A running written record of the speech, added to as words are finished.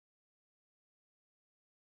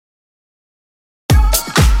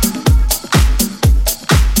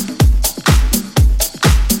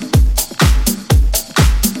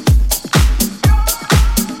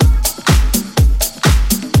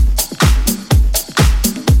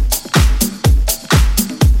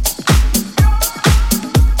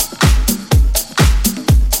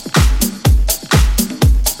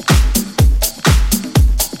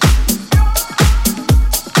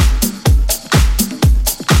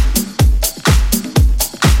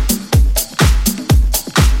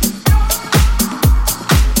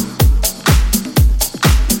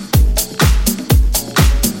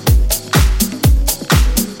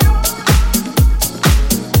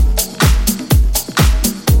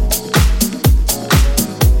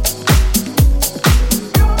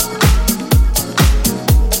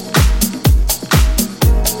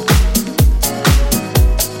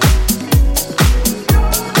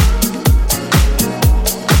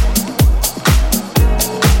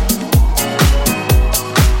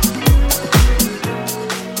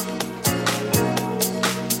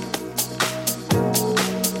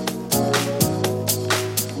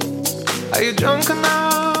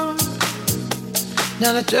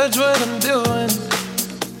Now to judge what I'm doing.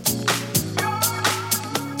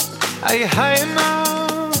 Are you high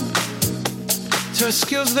enough to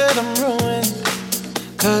excuse that I'm ruined?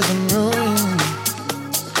 Cause I'm ruined.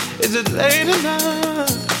 Is it late enough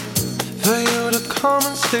for you to come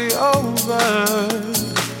and stay over?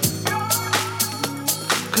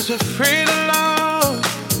 Cause we're free to love,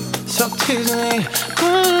 so tease me.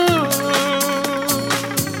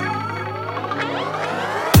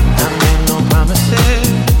 I made no promises,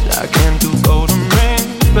 I can't do golden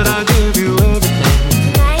rings, but I'll give you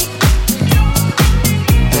everything. Tonight.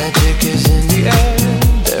 Magic is in the air,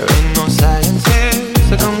 there ain't no science here,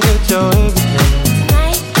 so come get your everything.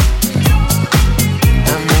 Tonight.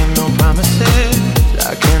 I made no promises,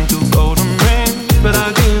 I can't do golden rings, but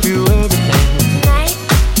I'll give you everything. Tonight.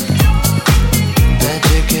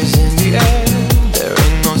 Magic is in the air, there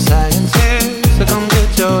ain't no science here, so come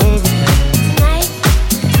get your everything.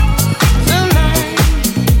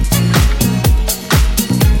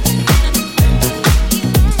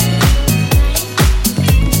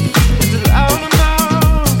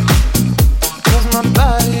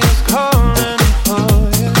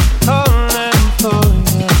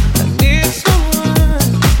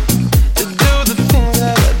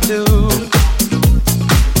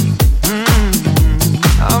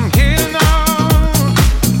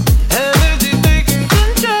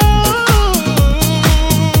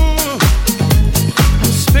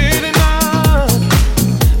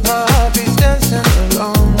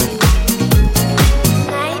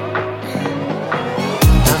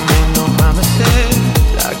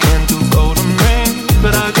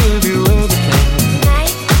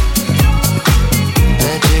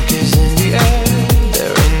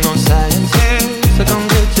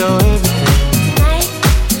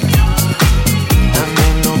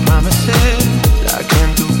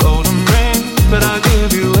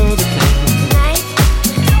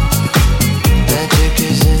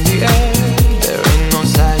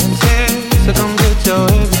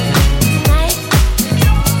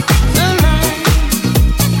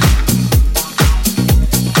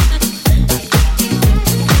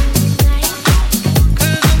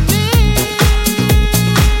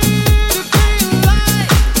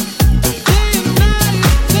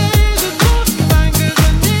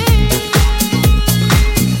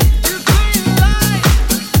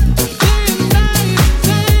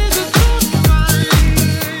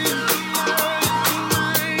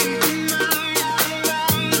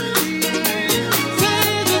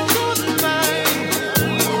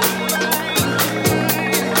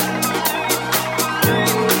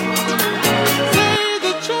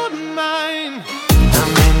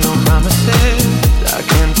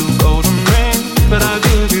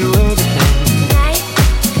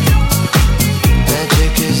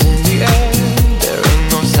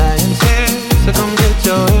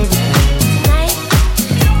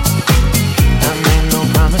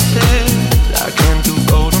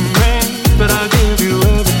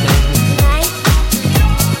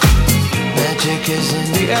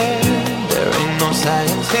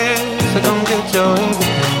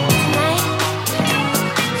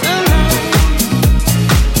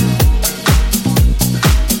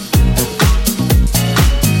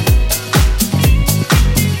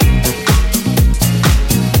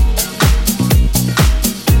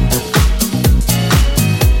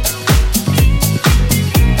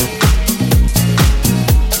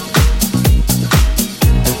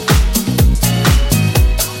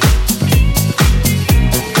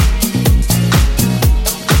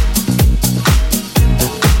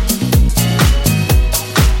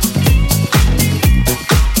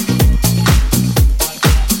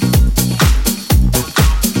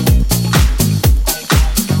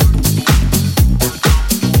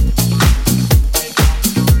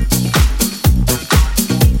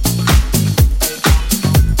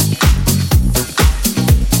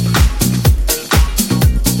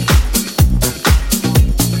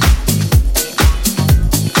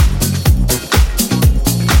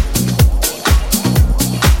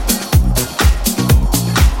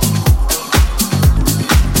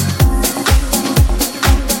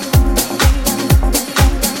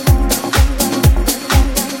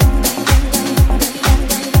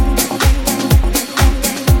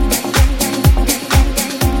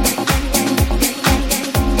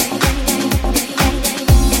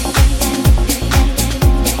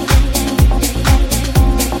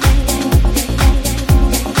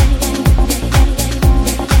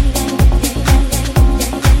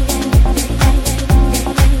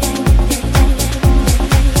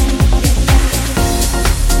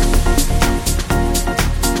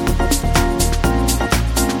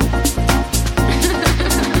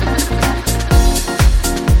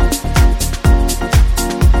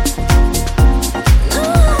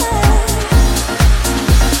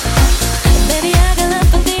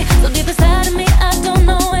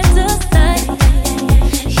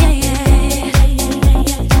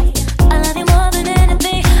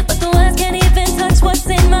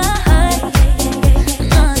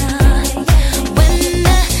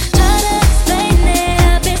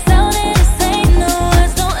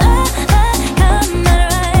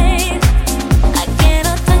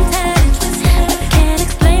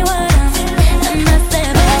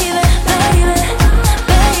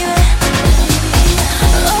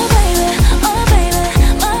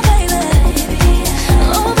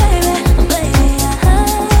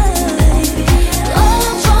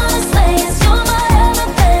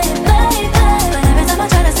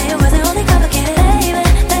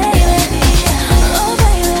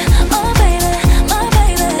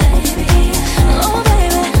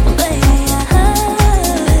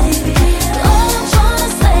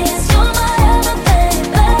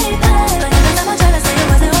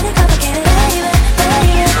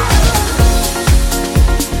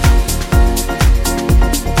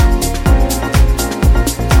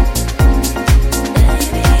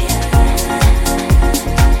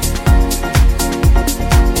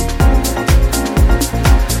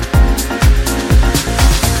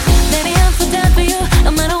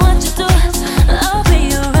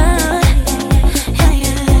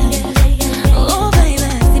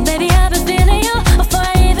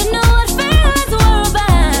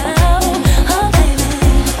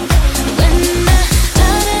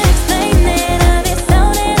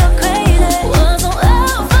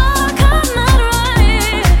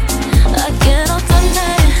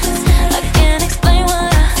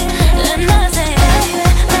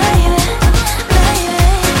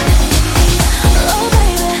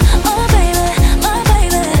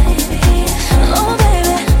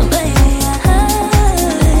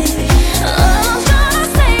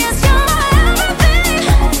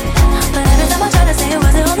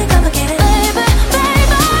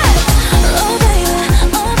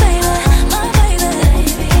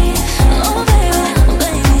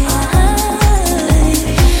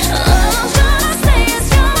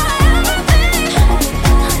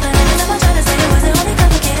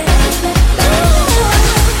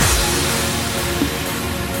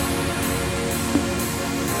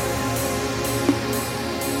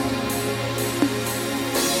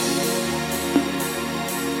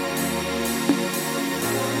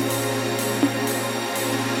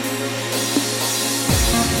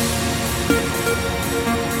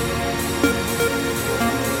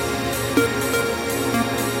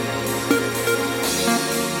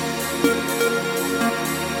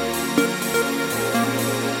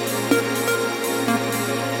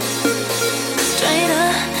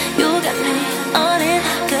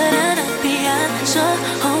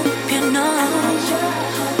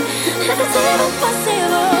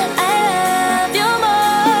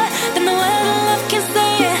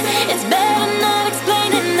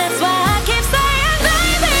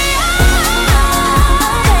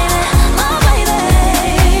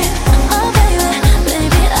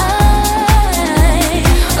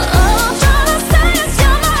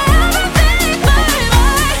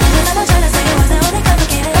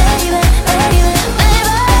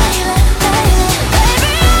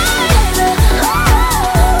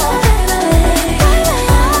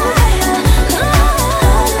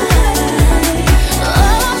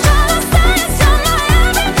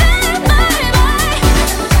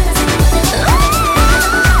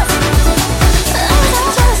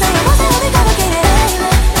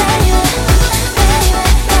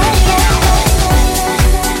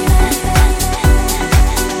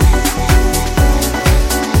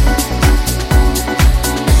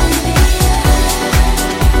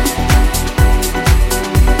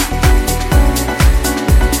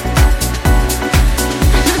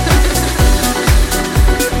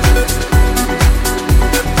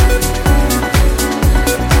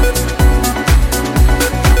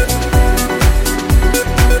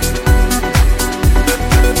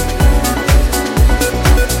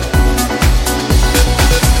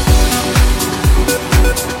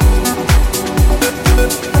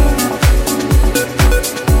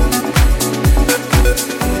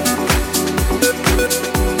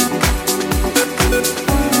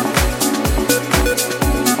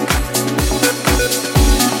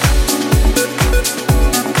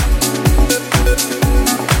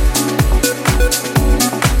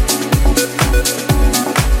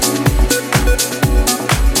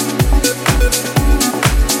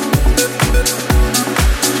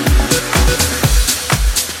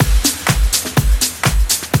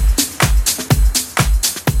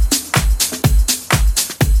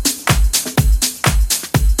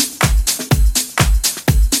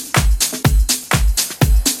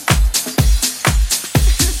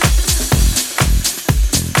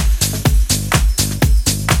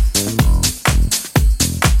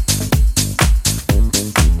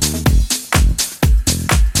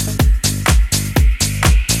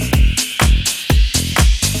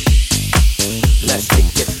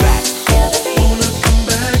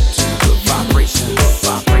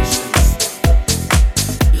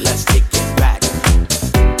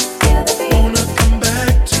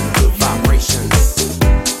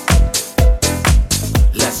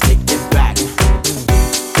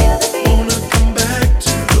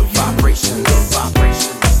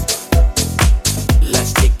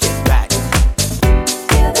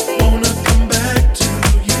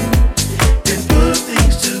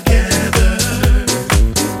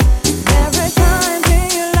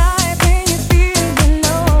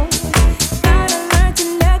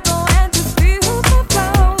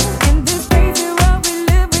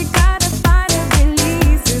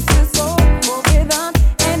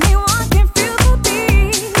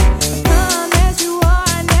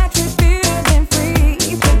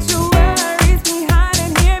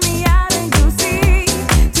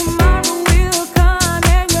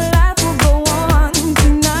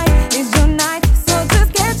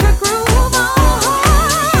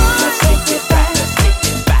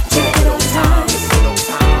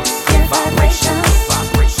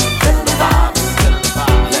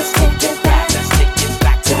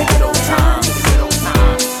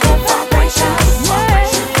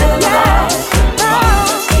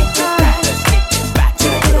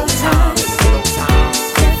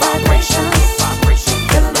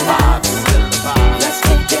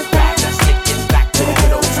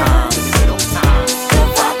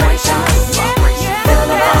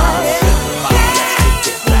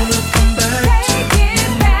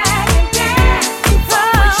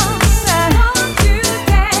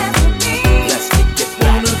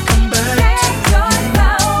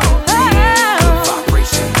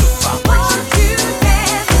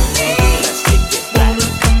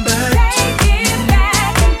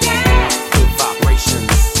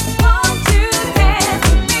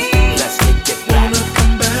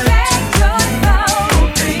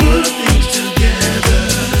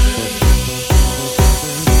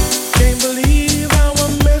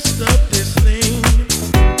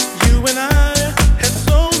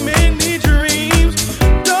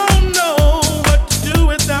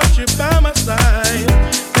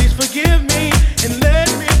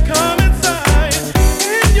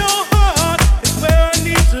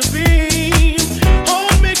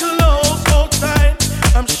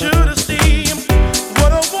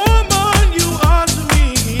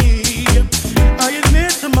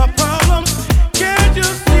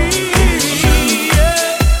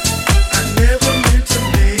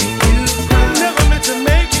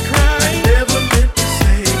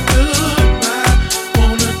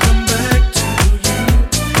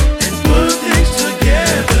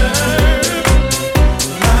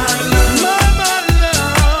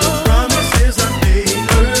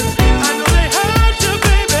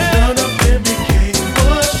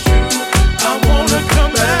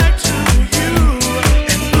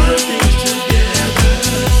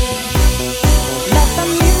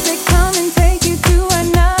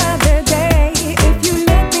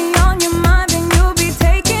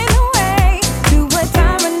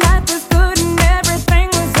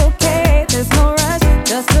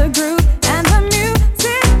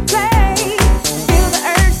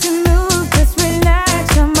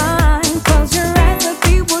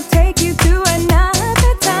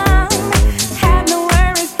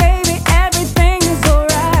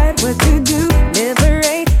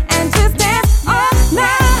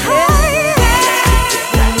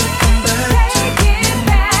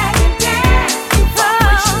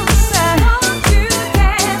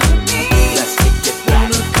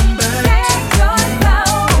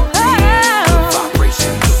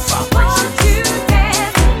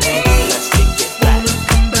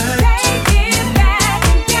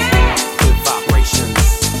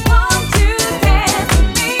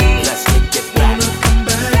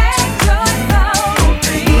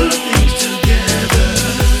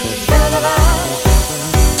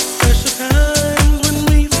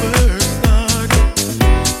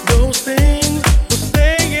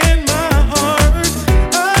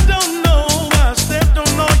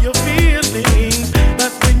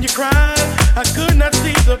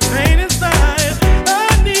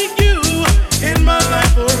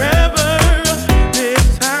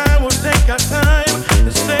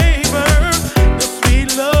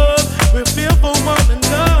 We're filled for one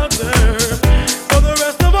another. For the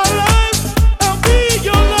rest of our lives, I'll be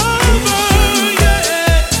your lover.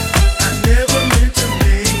 Yeah. I never meant to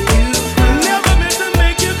make you cry. Never meant to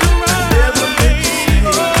make you cry. I never meant to say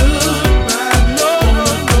goodbye. No, no,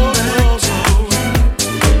 no, no.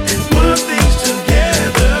 And put things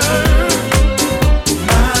together.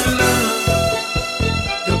 My love,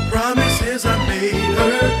 the promises I made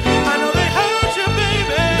her, I know they hurt you,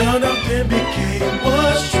 baby. None of them became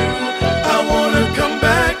what's true. I wanna come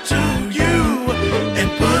back to you and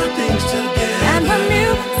put things together. And the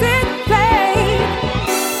music played.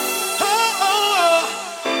 Oh, oh,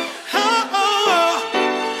 oh, oh,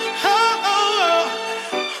 oh,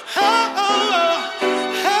 oh,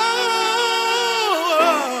 oh.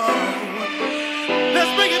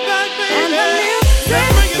 Let's bring it back, baby. And the Let's music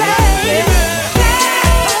bring it back, played. baby.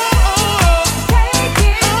 Take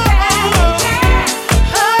it back, yeah.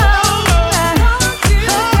 Won't you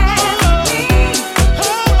dance with me?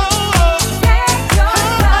 Take your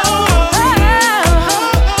love.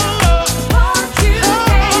 Won't you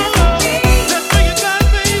dance with me? Let's bring it back,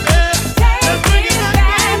 baby. Let's bring it back,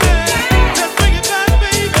 baby. Let's bring it back,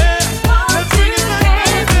 baby. Let's bring it back,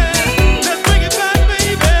 baby. Let's bring it back,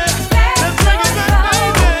 baby. Let's bring it back,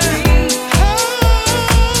 baby.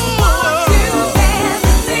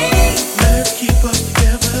 Let's keep us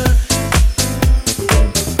together.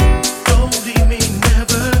 Don't leave me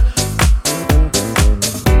never.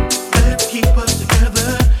 Let's keep us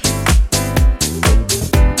together.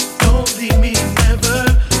 Don't leave me never.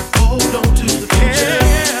 Hold on to the future.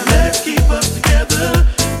 Let's keep us together.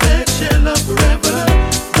 Let's share love forever.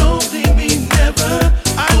 Don't leave me never.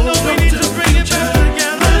 Hold on to the future.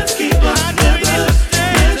 Let's keep us together.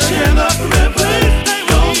 Let's share love forever.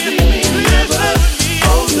 Don't leave me never.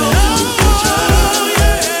 Hold on to the future.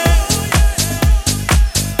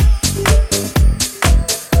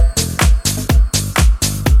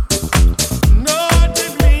 No, I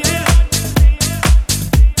didn't mean it.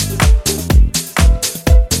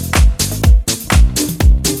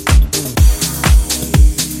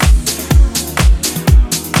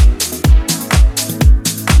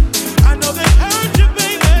 I know they hurt you,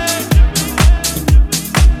 baby.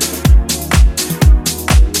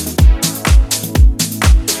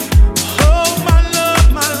 Oh, my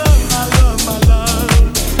love, my love, my love, my love.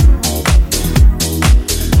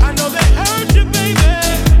 I know they hurt you, baby.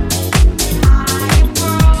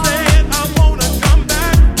 Saying I wanna come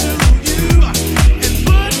back to you and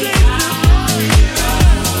put things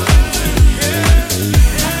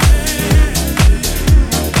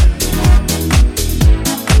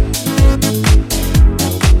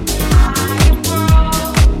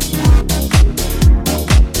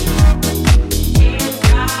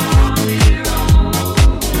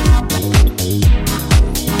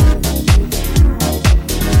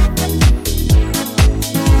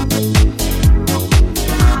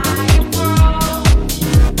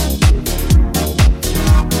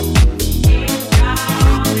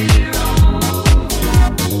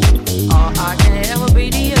All I can ever be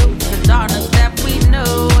to you, the darkness that we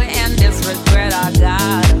knew, and this regret I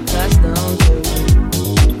got accustomed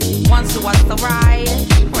to. Once it was the right,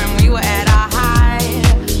 when we were at our height,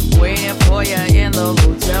 waiting for you in the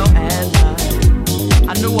hotel at night.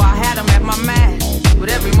 I knew I had him at my match, with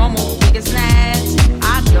every moment we get snatched.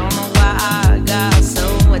 I don't know why I got so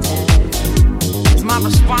attached. It's my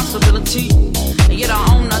responsibility, and you don't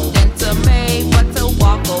own nothing to me but to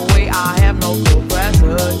walk away. I have no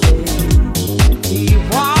capacity. He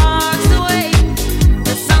walks away,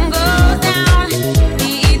 the sun goes down.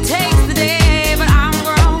 He takes the day, but I'm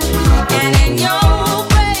grown. And in your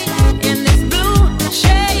face, in this blue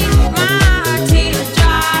shade, my tears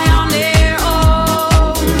dry on their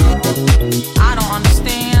own. I don't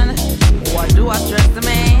understand. Why do I trust a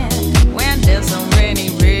man when there's so many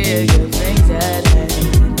real good things at hand?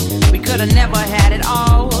 We could have never had it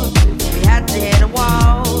all. We had to hit a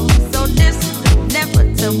wall. So this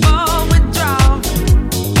inevitable withdrawal.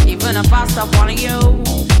 Even if I stop wanting you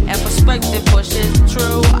and perspective pushes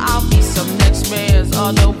true, I'll be some next man's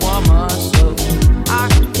other woman. So I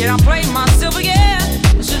cannot play myself again.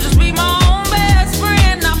 I should just be my own best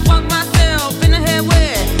friend. I fuck myself in the head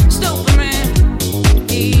with stupid man.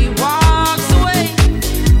 He walks away,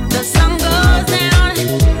 the sun goes down.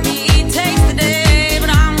 He takes the day, but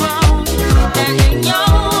I'm wrong. And in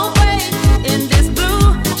your face, in this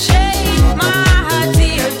blue shade, my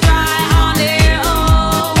tears dry on their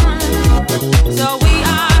own. So we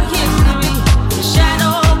are history, the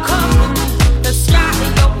shadow comes, the sky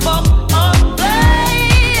in your boat.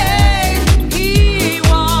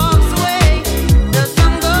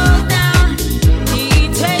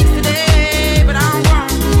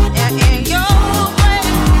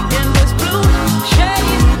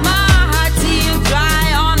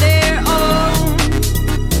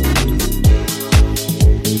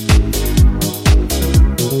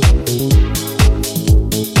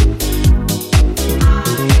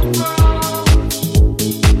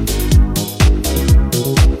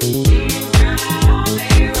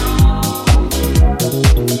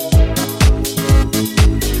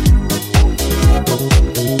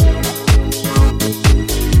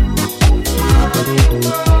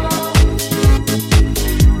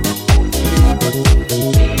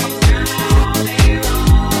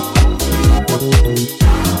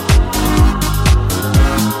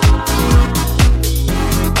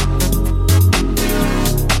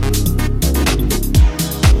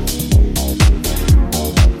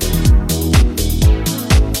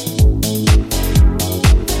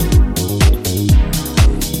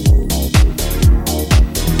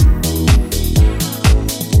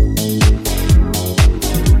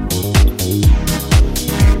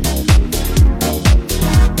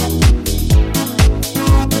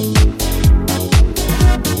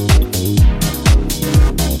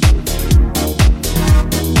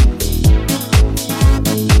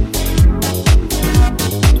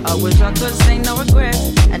 'cause ain't no regrets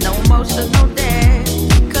and no emotional debt.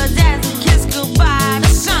 'Cause as we kiss goodbye, the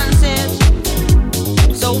sun sets.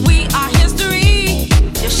 So we are history.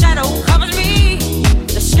 Your shadow covers me.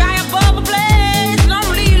 The sky above a blaze,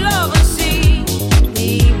 lonely lovers see.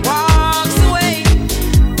 He walks away,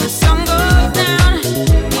 the sun goes down.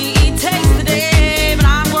 He takes the day, but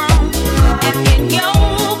I'm grown. And in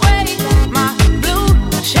your way, my blue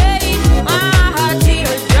shade, my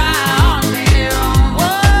tears dry on their own.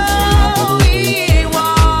 Whoa,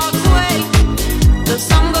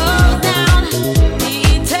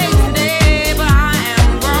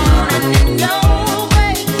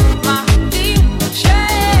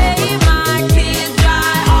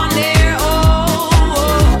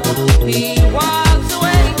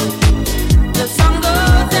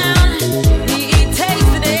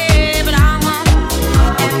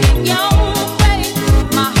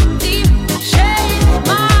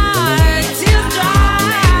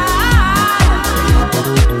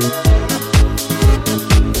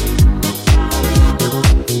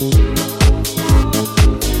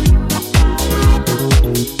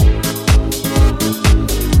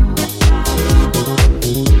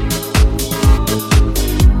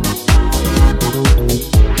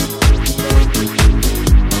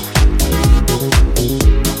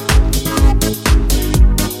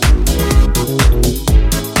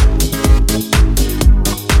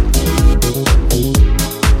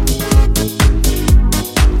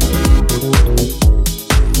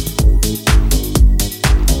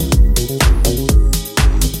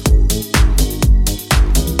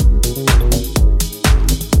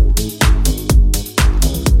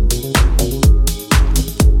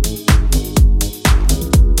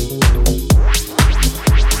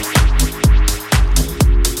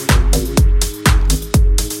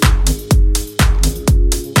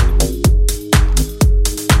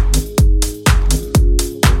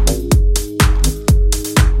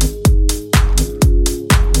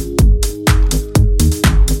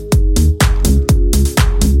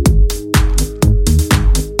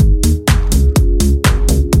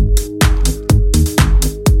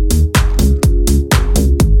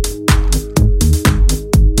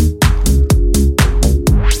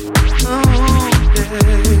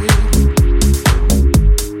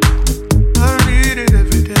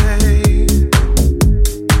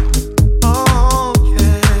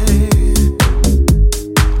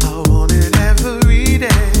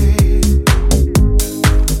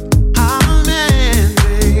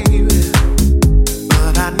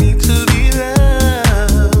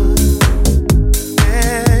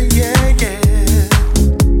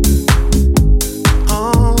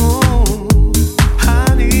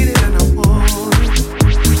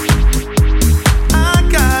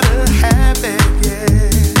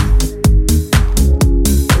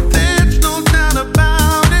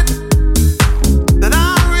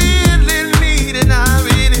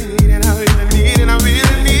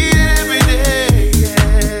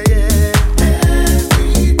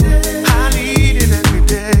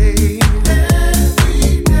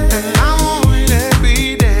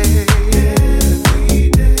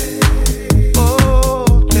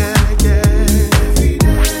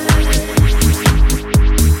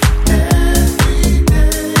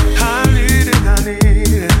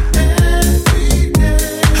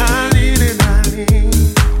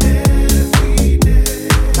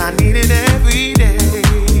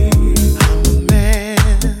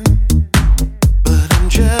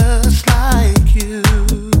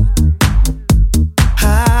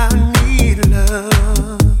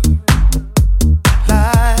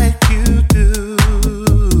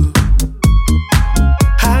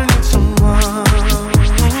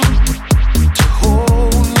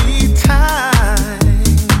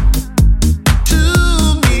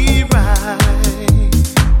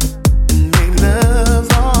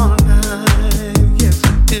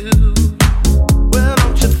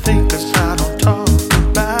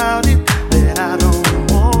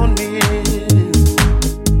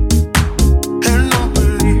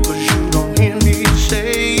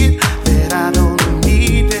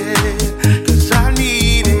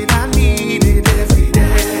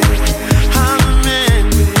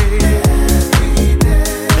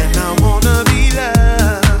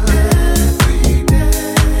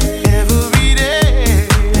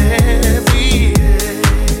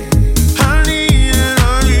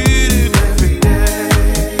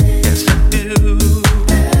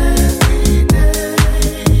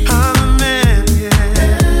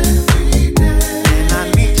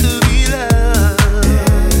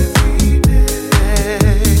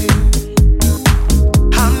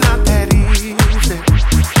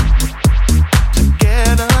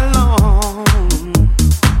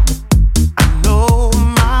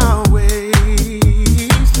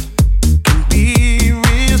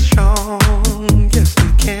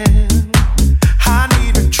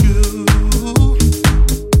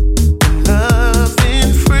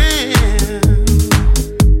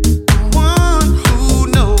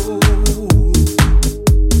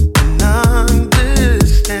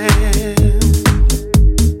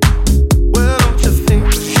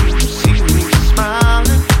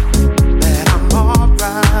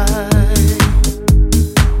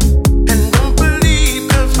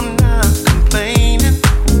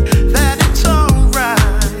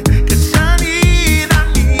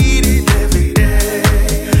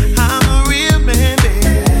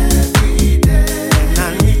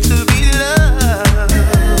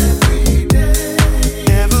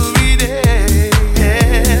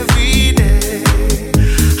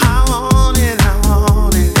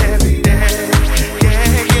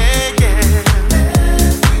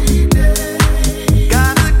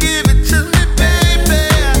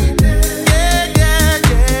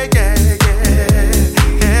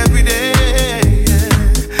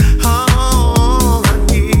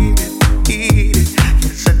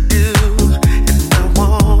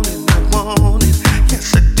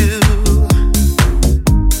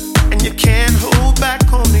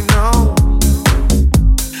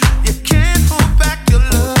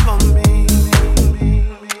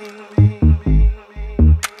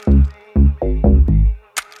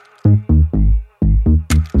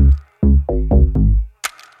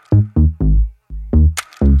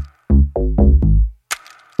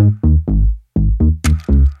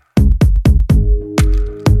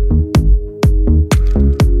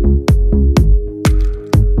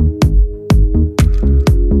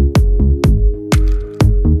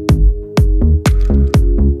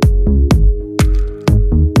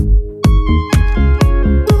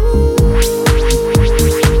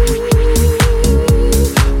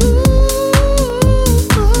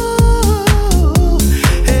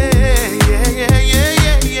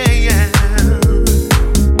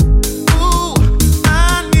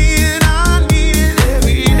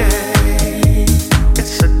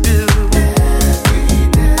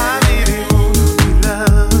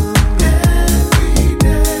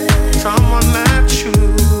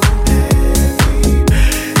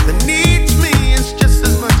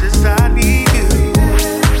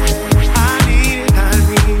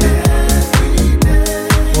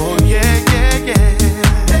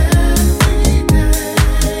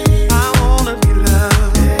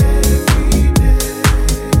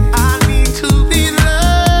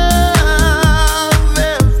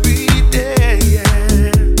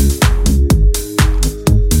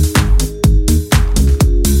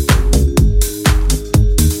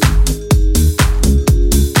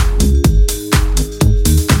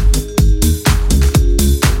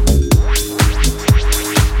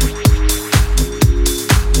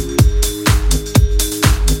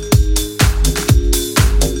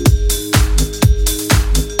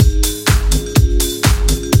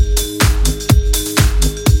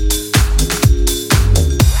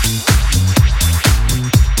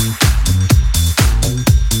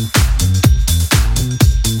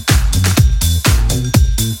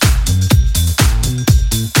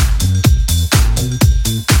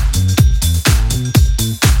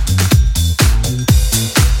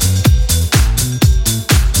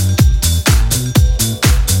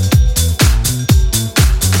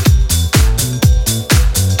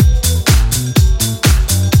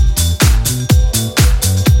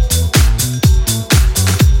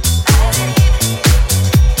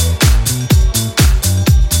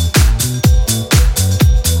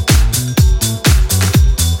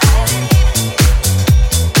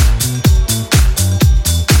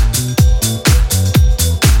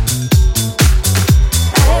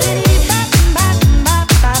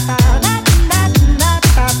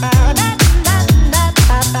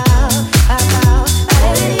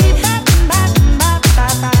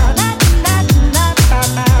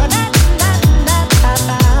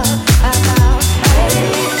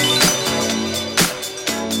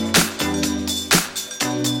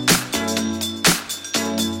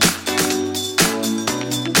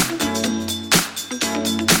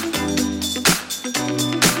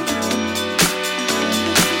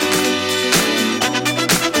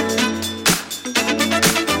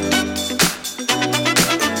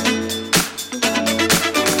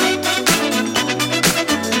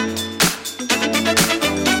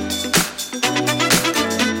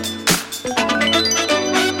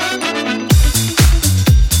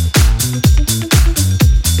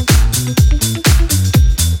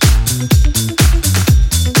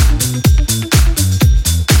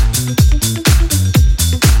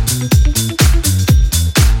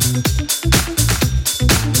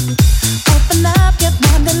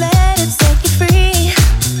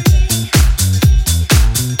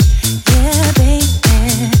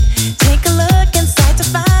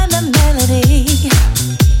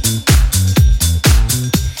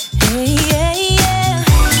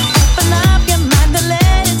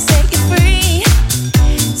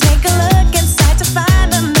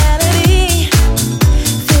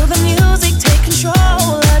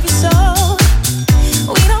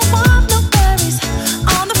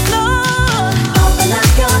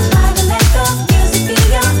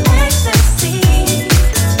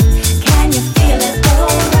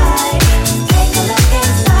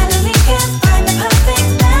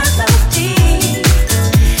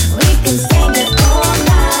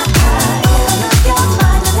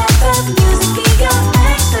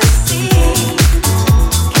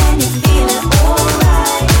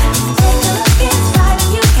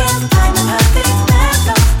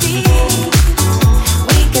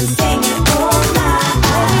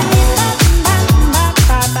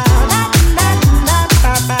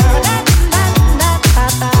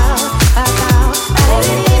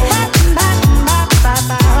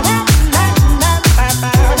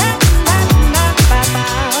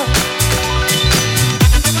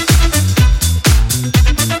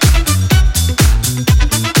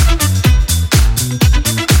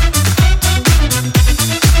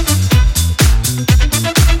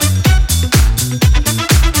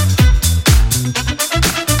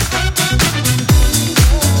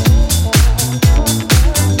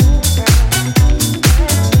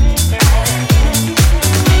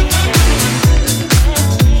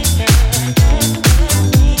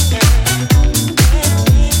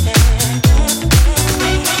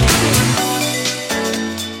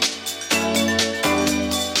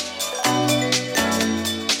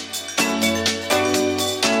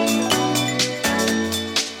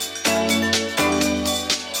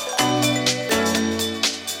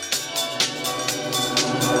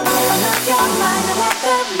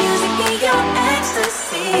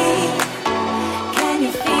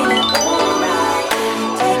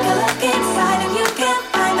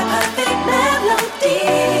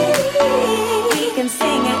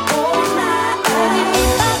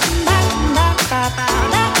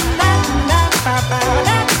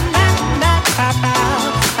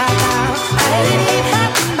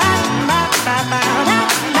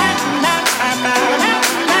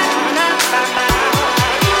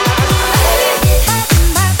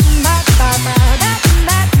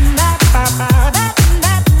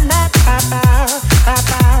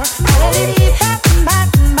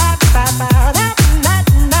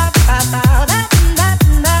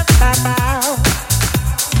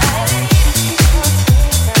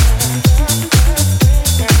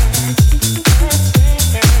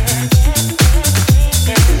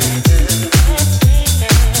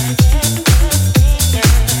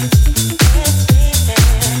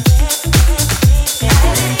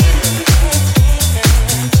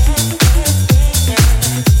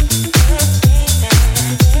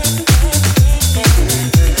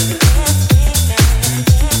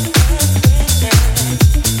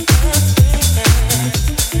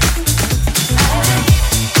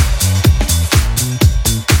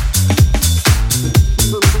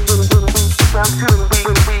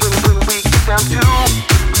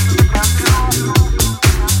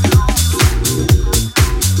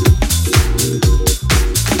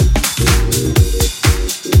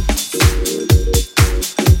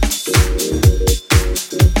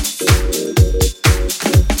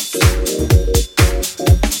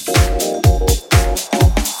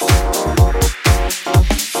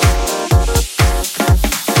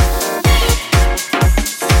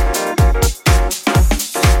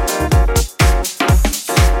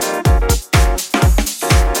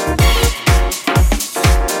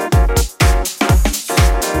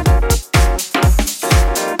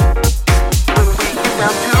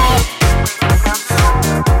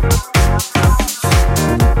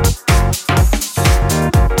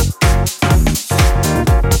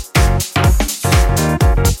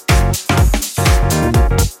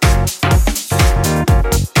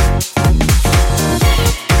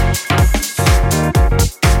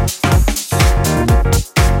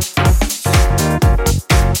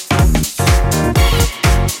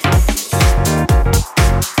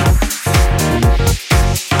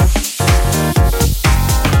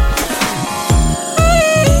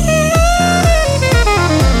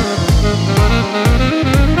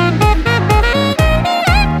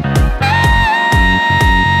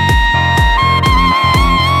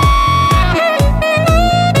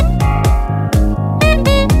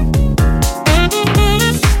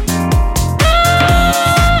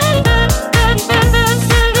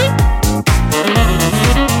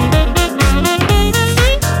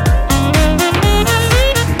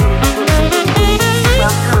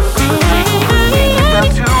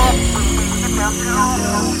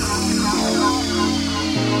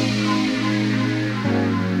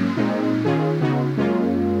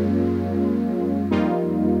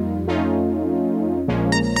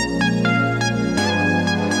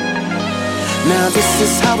 Now this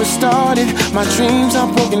is how it started. My dreams are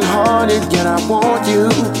broken hearted, yet I want you,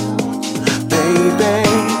 baby.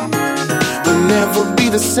 We'll never be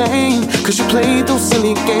the same, cause you played those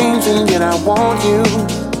silly games, and yet I want you,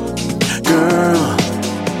 girl.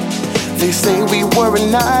 They say we were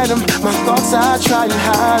an item. My thoughts, I try and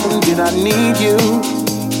hide them. Did I need you?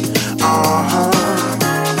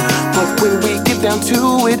 But when we get down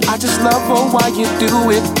to it, I just love why you do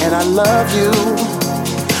it, and I love you.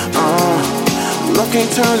 Love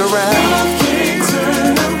can't turn around. Love can't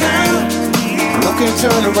turn around. Love can't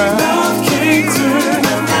turn around. Love can't turn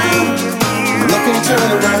around. Love can't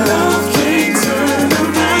turn around. Love can't turn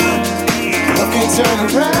around. Love can't turn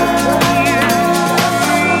around.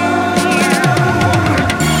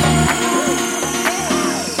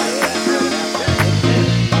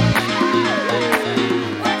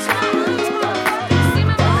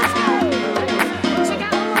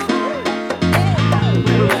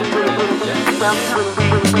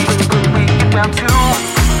 Round two.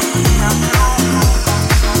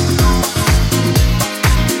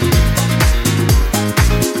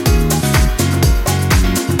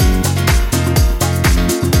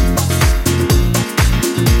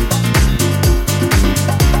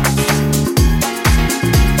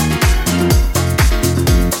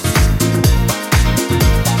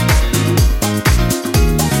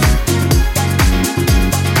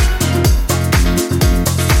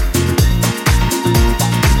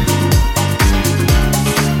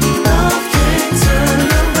 Love can't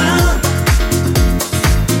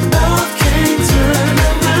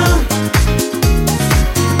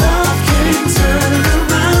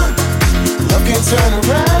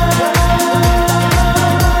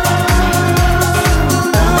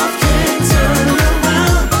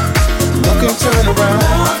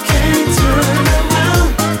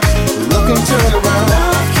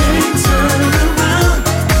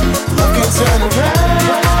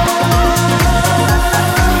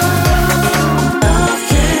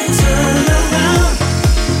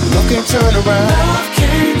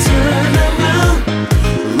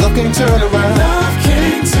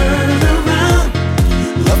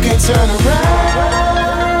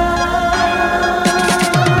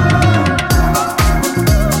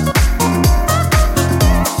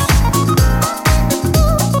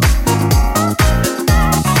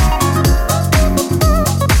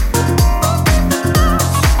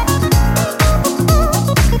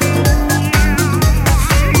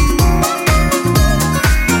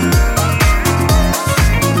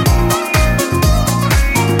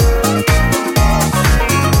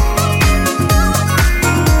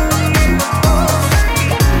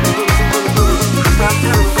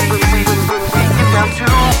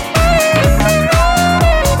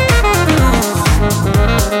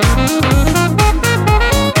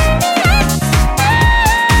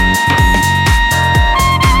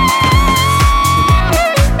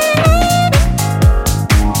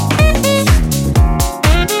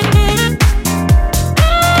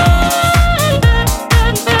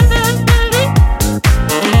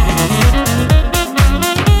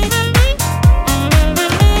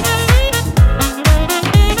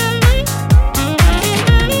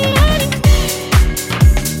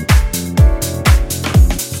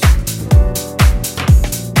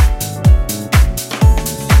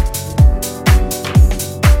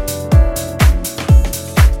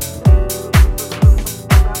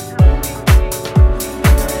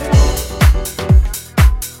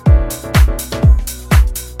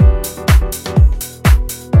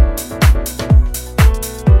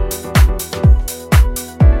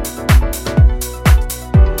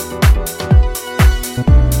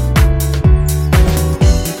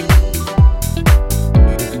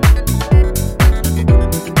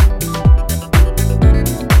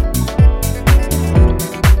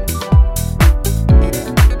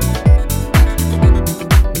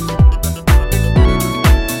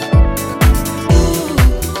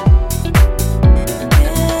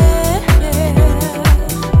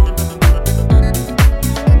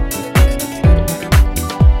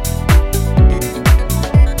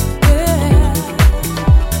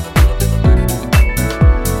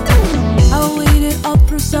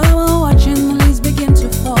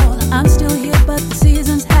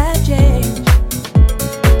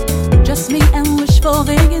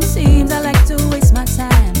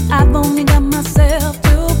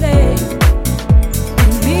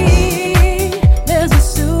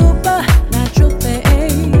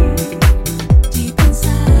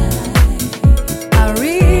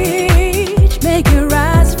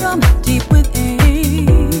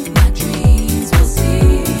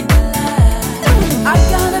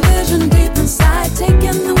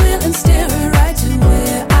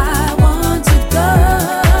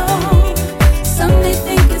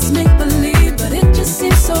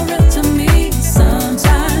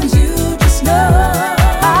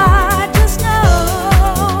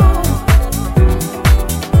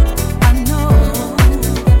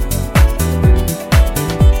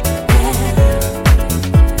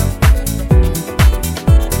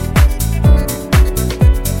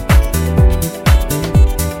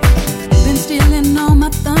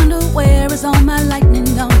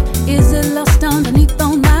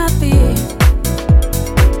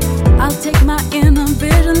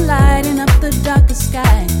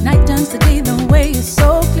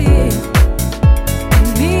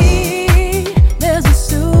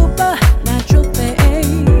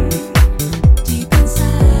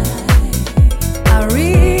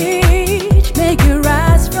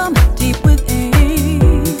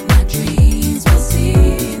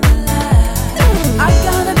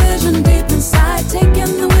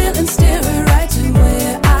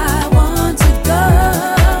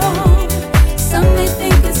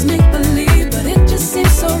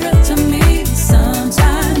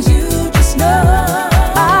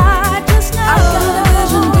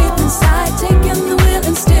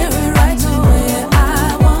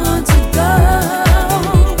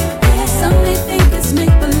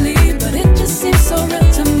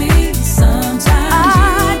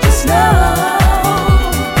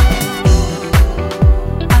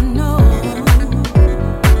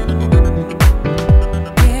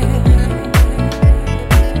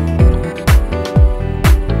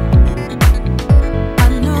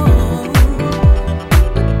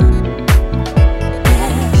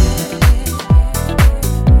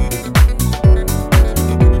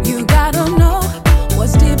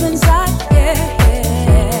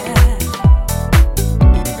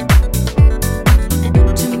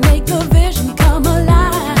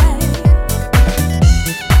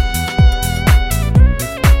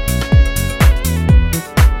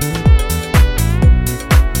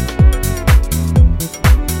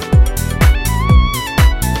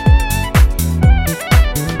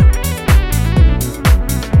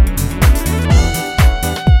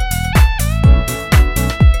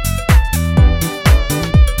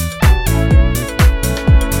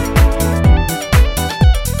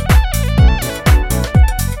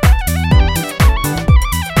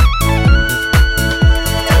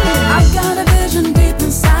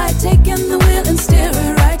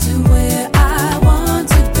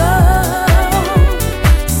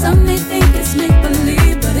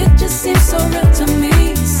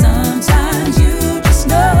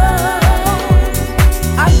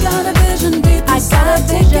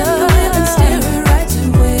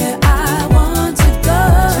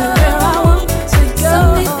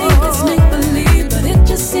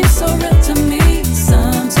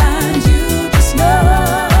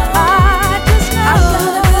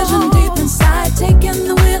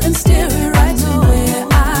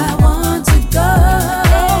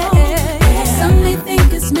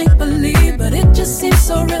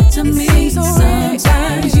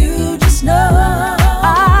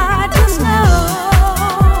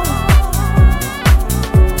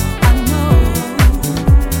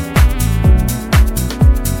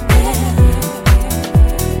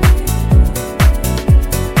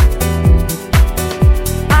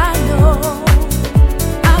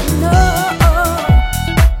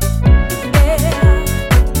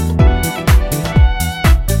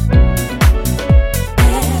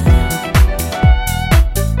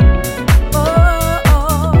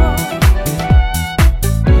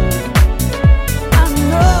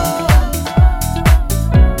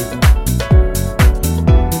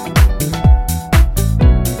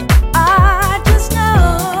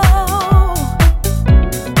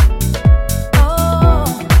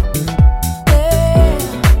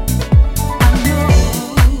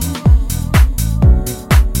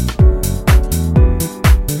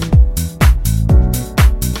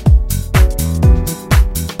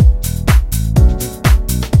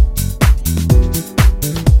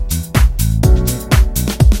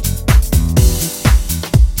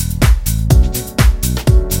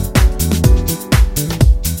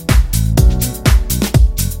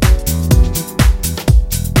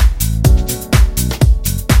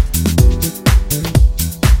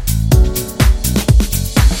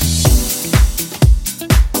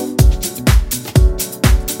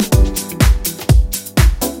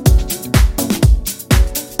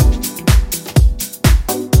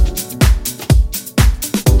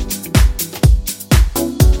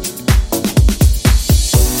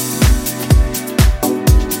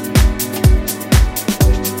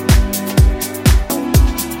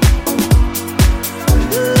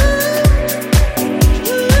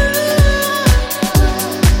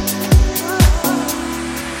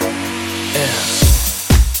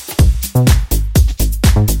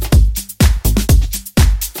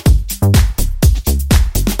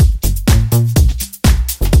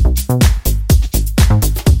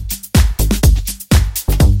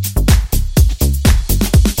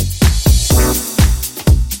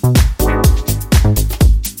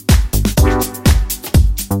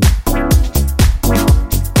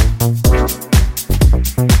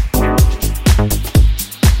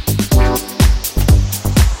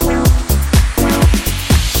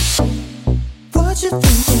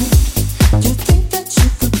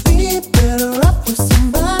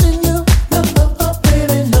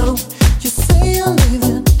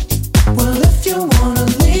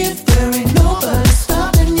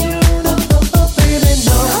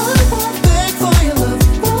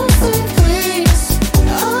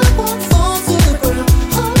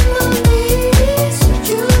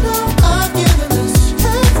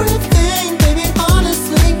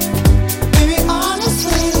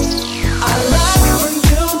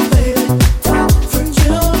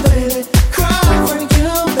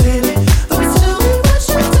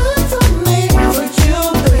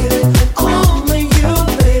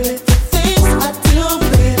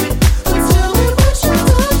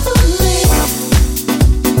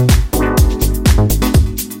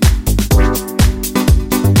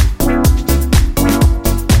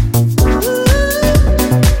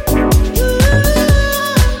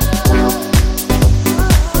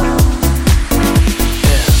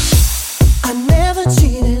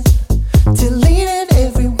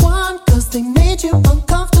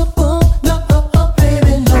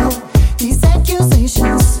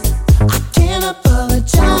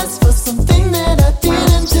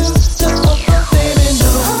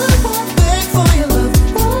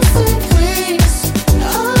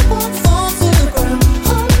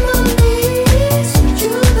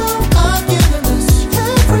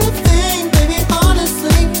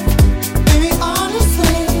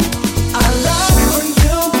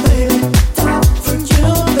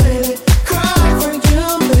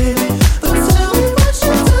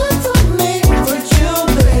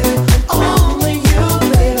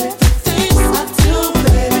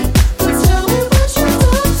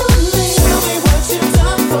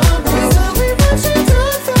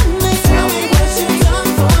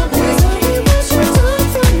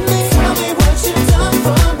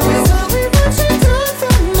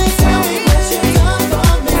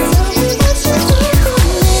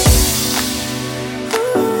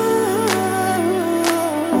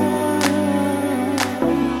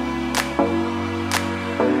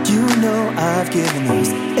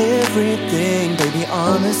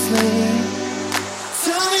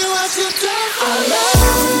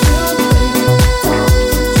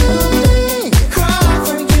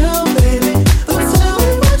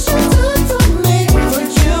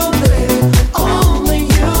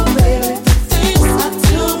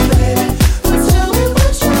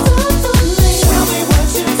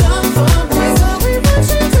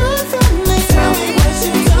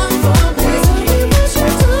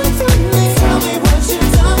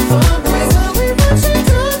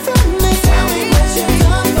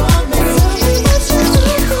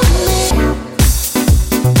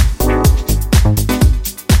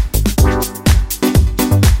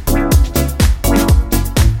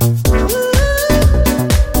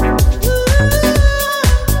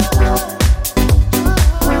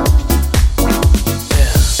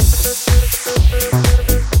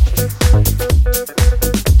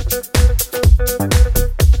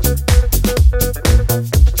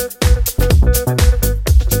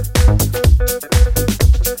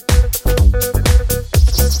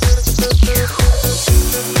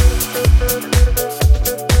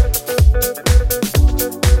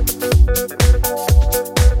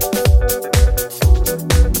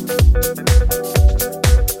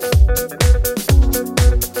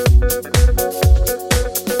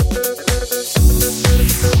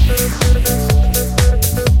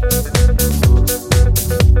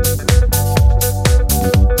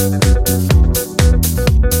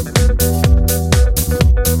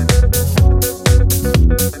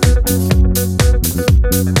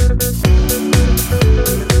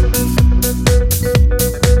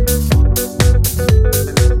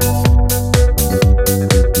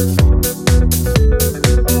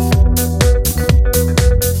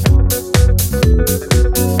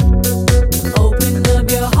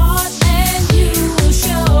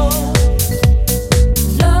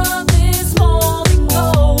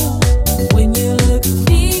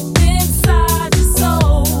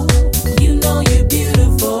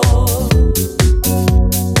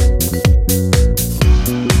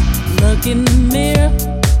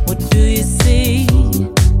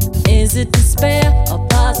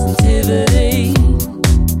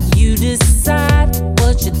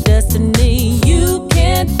What's your destiny? You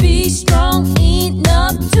can't be strong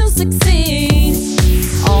enough to succeed.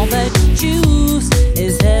 All that you choose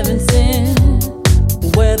is heaven sent.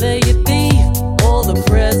 Whether you're thief or the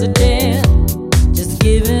president, just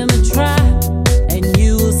give him a try and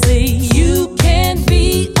you will see you can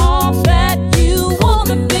be all that you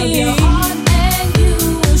wanna be. Your heart and you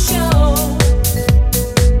will show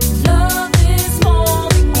love is more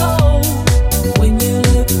than gold. When you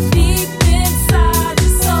look deep inside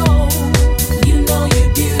your soul, you know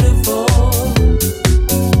you're beautiful.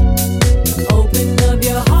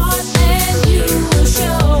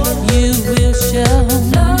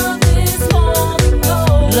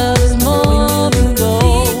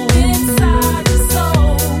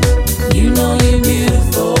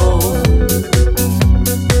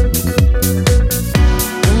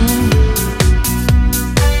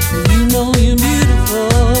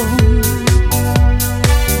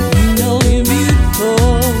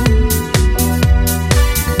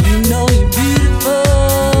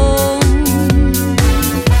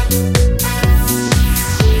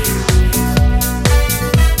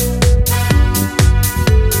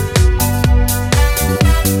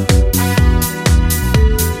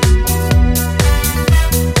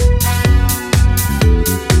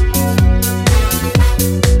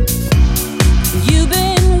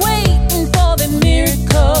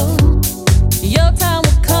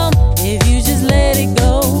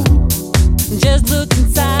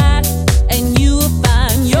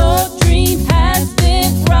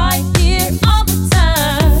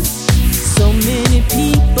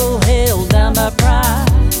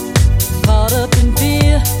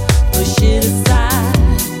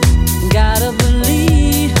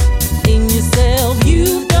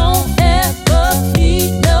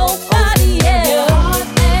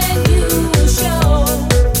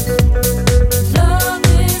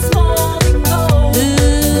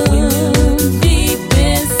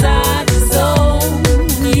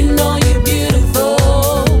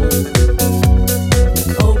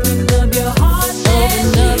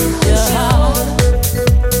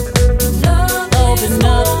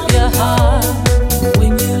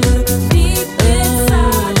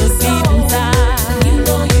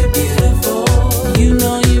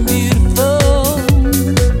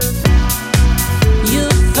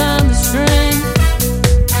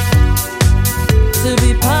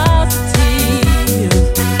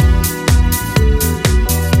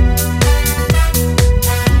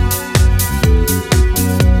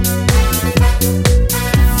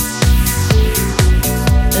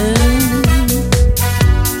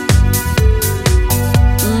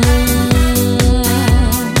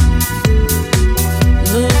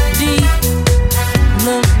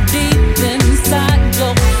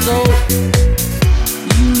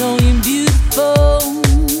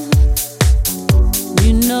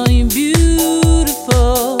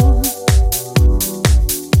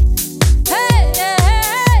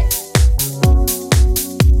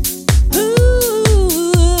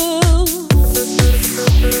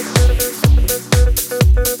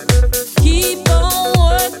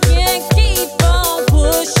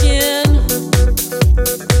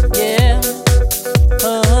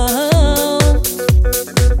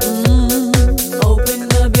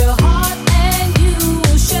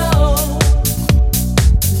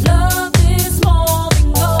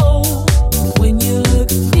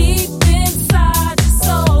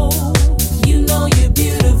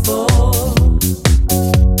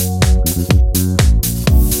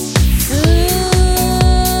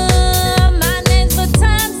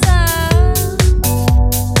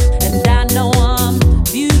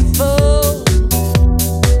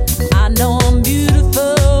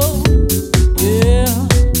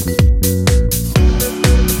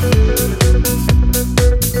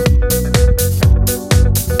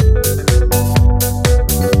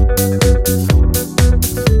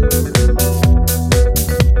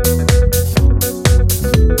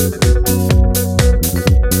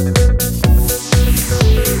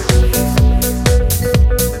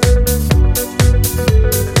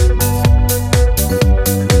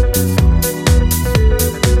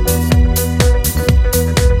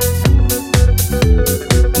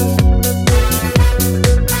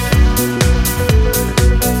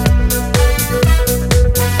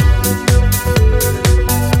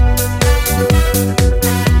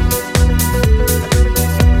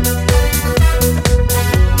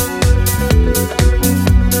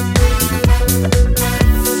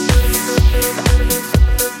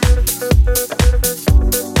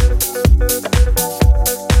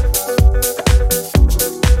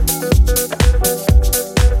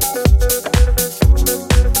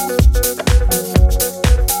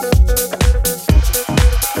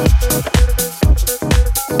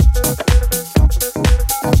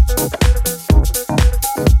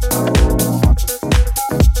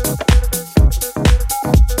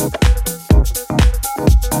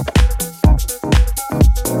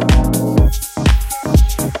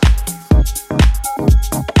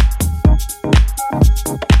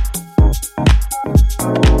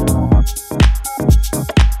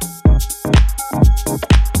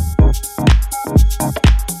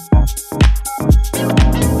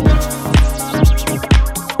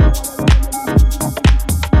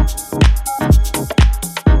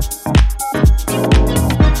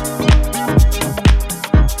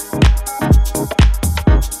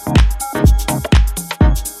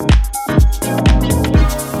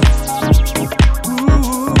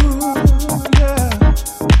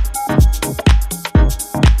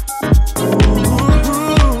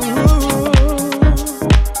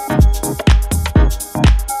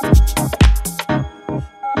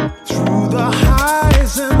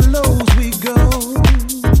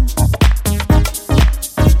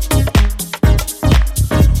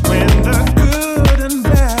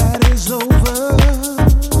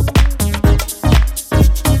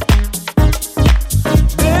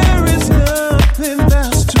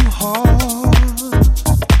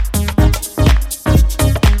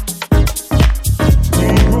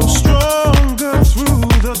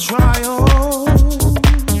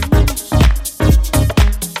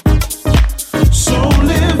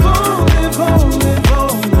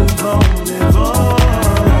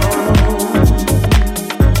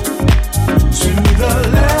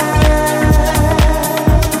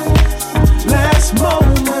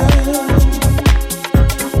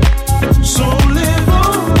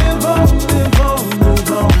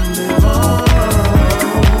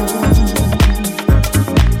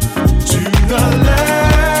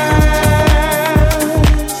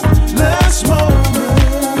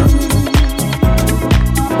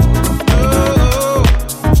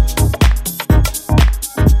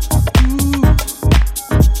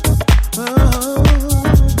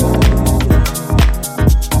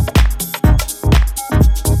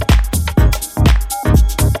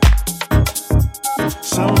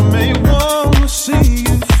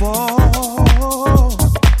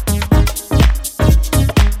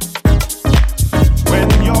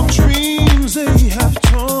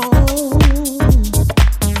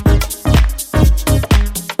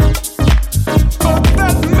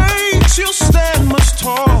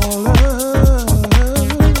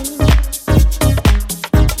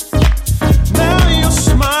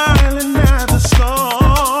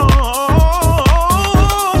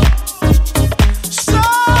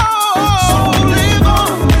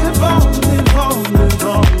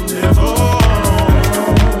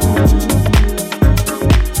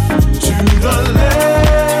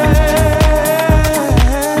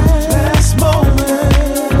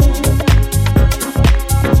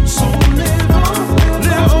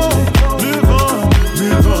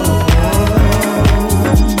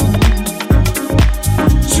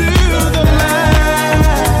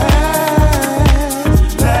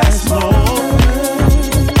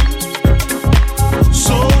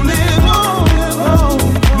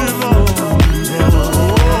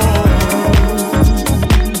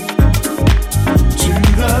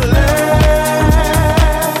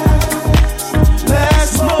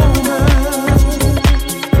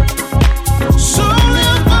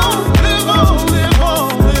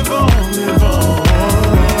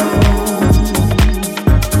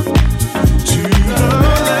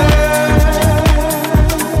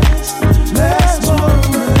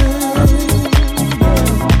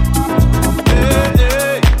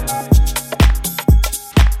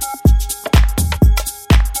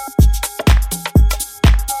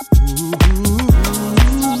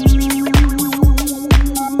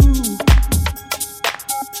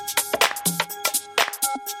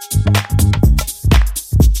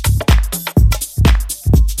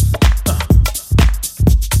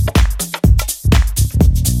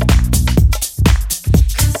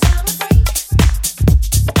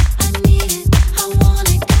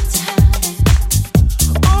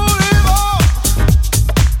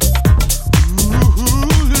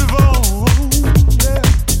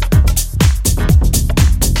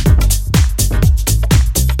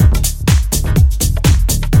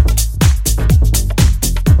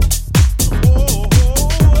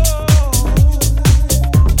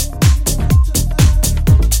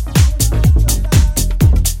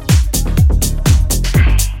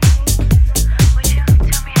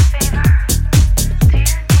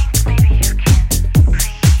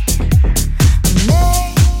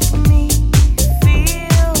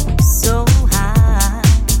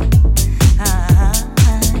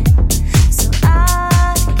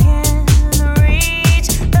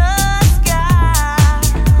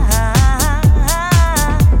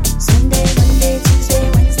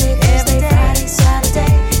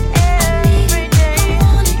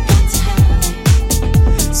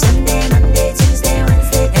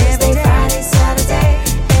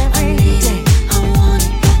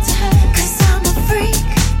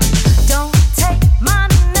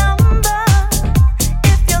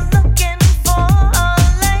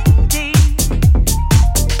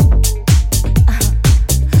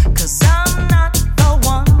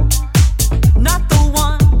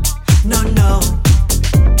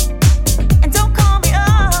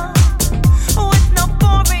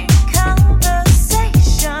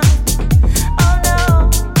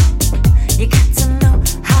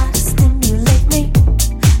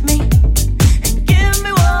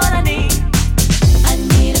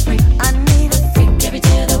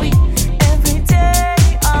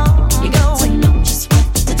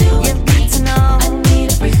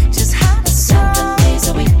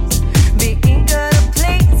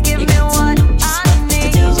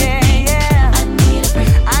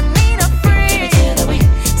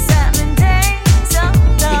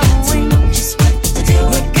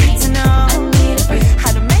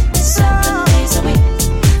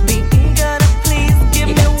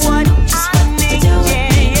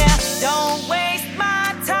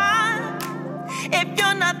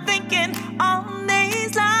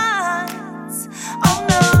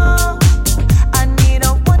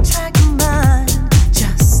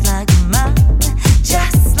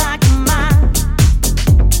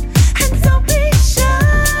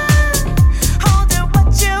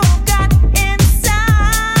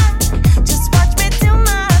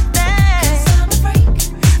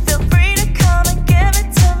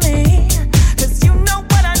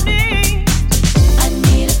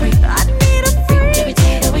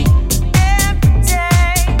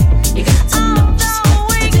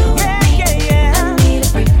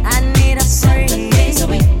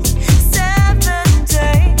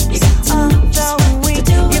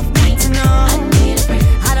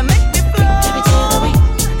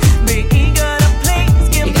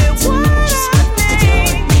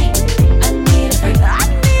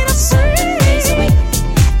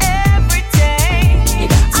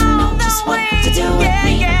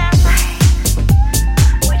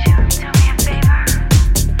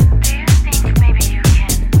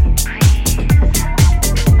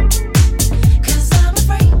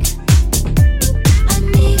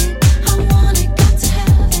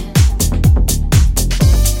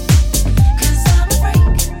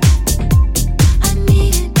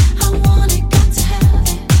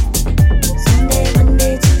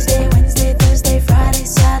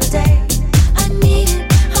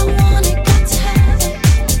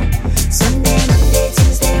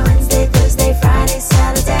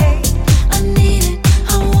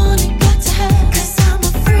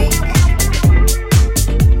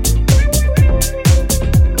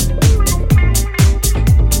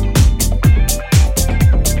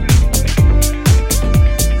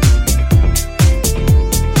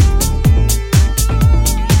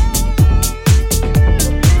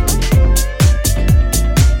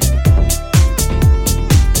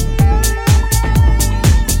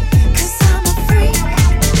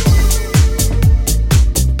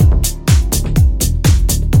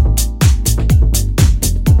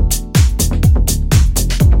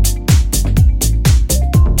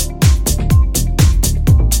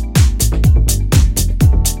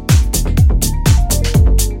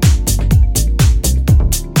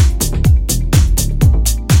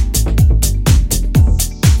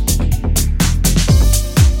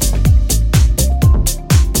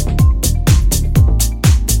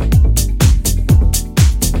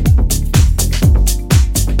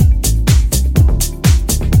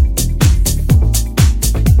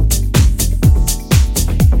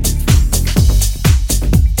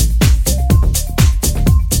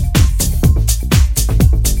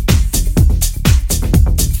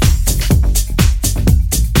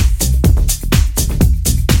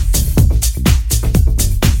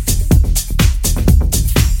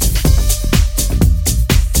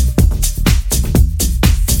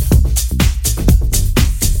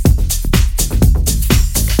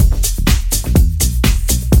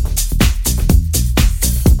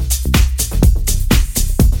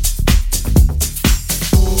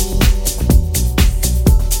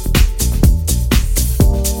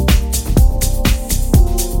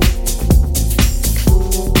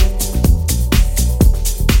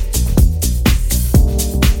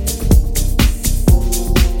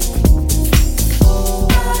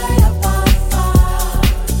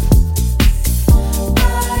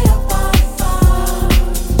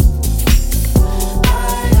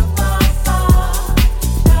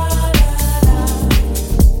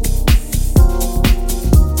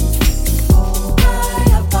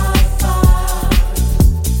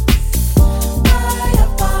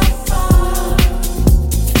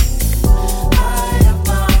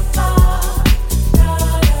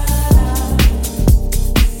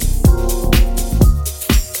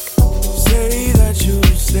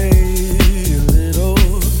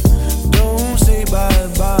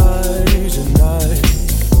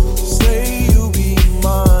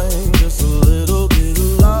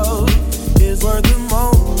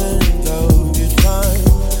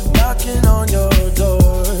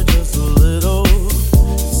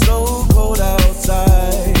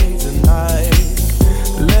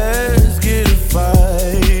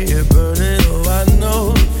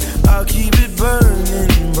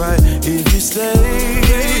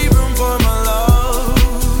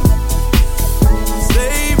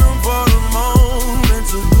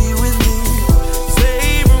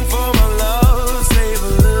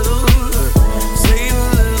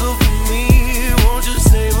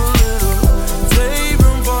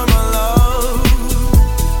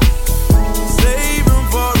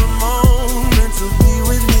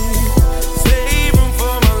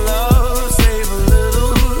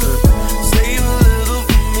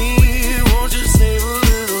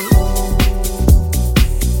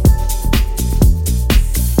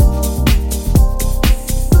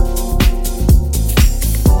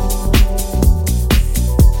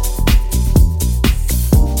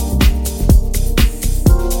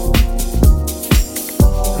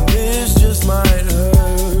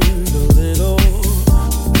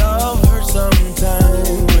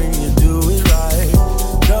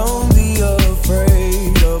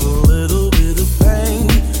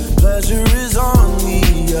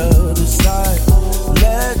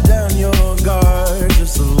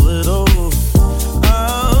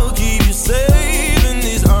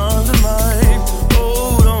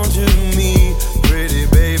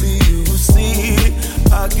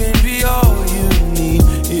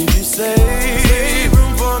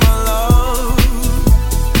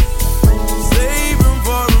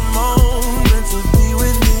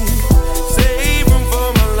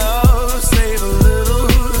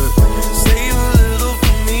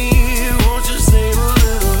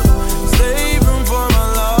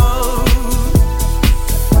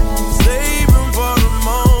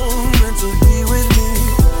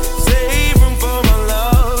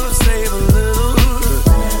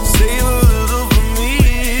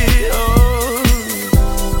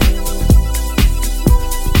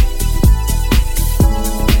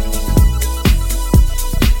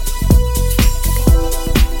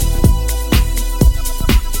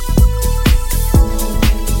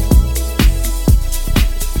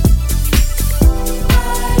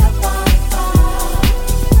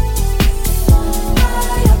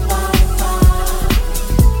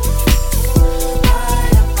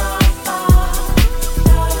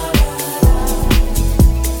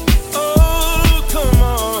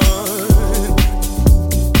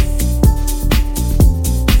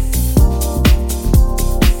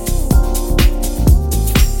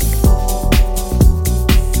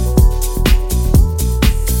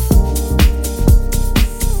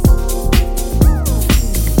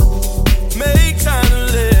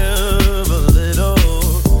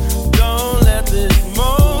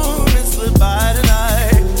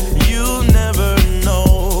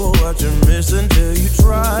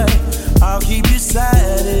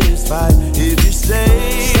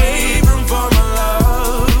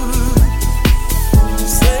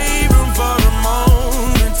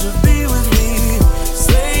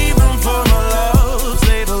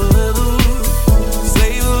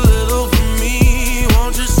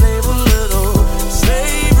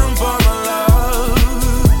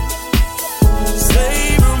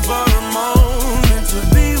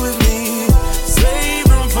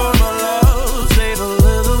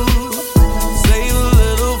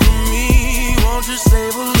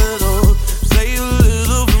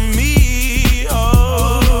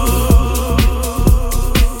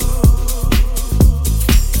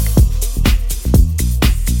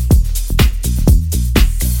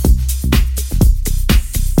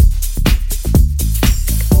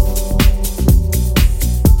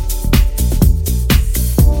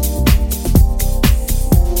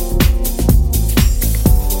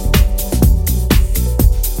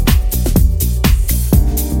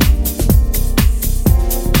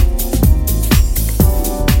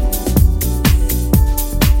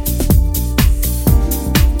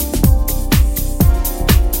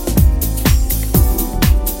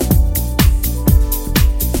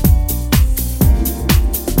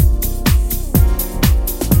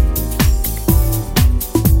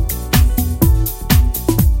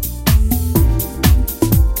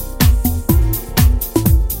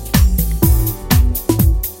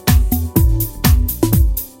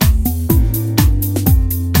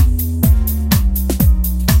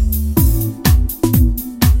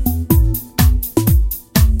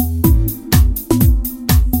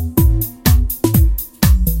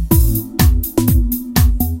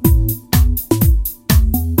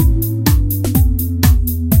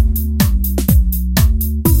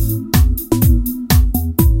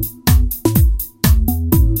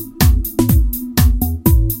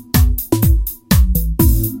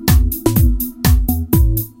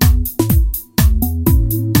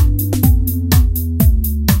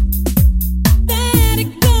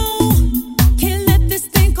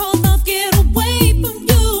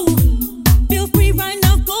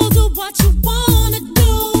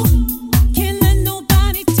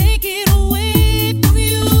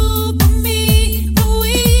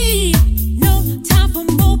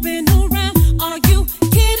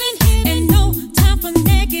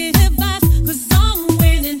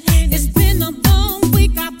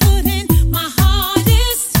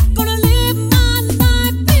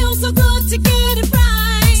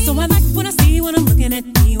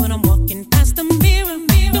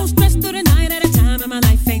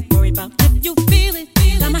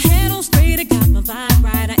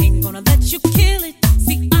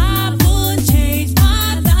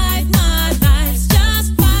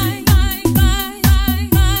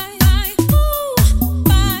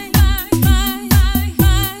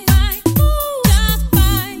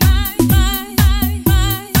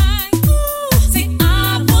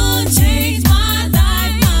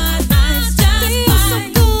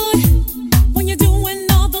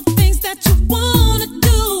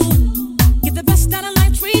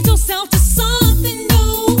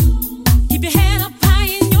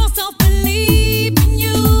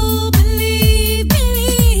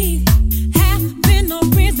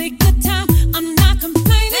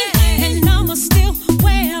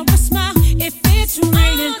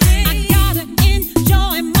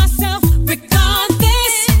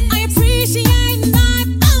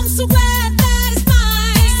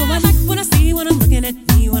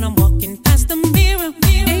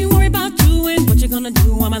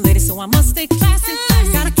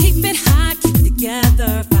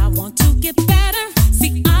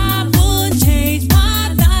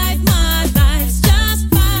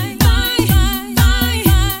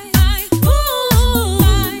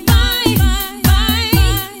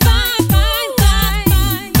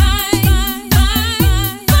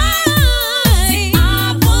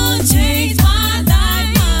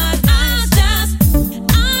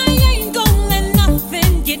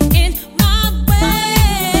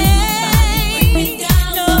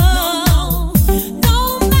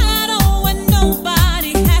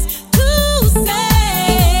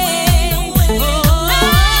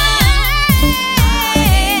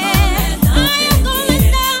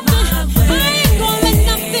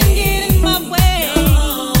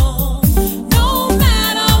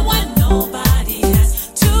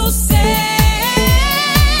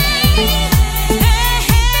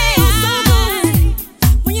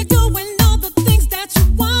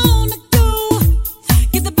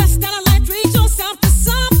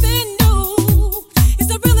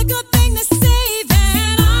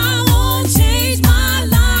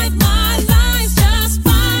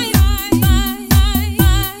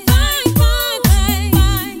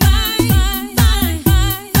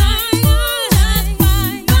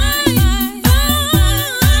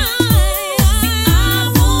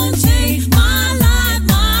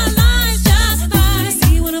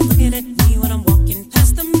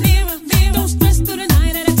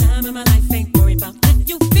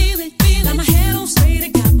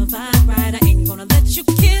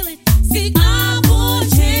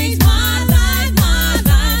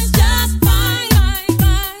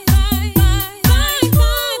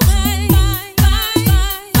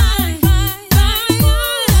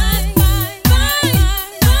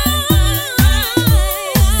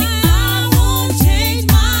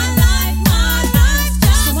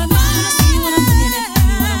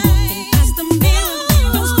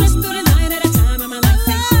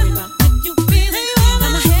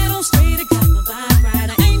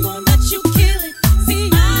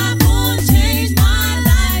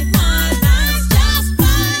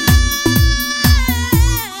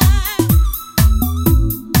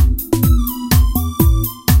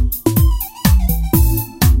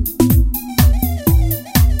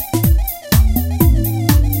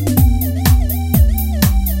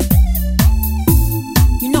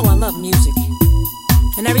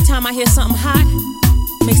 I hear something hot,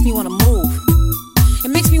 it makes me want to move. It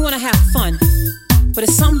makes me want to have fun. But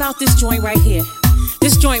it's something about this joint right here.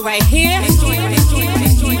 This joint right here. It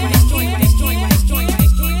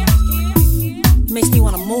makes me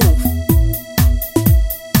want to move.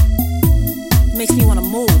 It makes me want to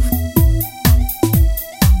move.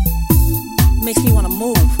 It makes me want to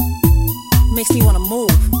move. It makes me want to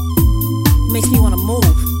move. It makes me want to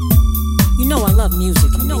move. You know I love music.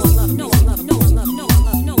 You know I love music.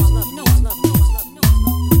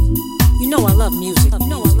 You know I love music.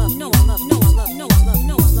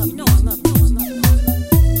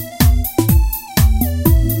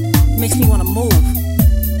 Makes me wanna move.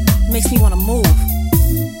 Makes me wanna move.